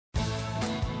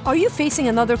Are you facing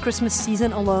another Christmas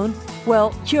season alone?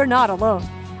 Well, you're not alone.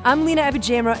 I'm Lena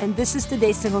Abijamra, and this is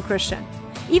Today's Single Christian.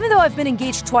 Even though I've been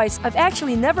engaged twice, I've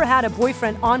actually never had a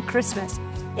boyfriend on Christmas.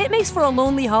 It makes for a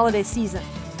lonely holiday season.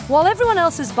 While everyone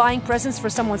else is buying presents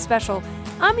for someone special,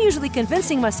 I'm usually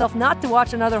convincing myself not to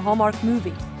watch another Hallmark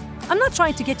movie. I'm not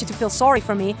trying to get you to feel sorry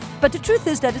for me, but the truth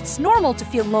is that it's normal to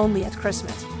feel lonely at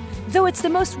Christmas. Though it's the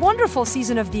most wonderful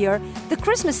season of the year, the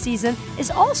Christmas season is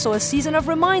also a season of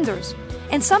reminders,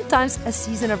 and sometimes a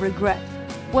season of regret.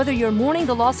 Whether you're mourning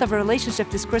the loss of a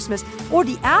relationship this Christmas or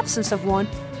the absence of one,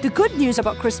 the good news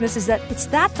about Christmas is that it's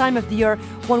that time of the year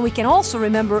when we can also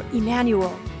remember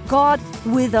Emmanuel, God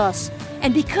with us.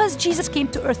 And because Jesus came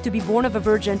to earth to be born of a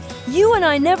virgin, you and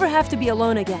I never have to be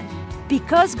alone again.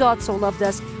 Because God so loved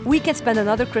us, we can spend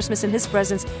another Christmas in His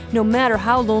presence no matter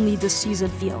how lonely this season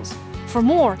feels. For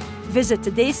more, visit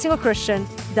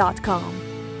todaysinglechristtian.com.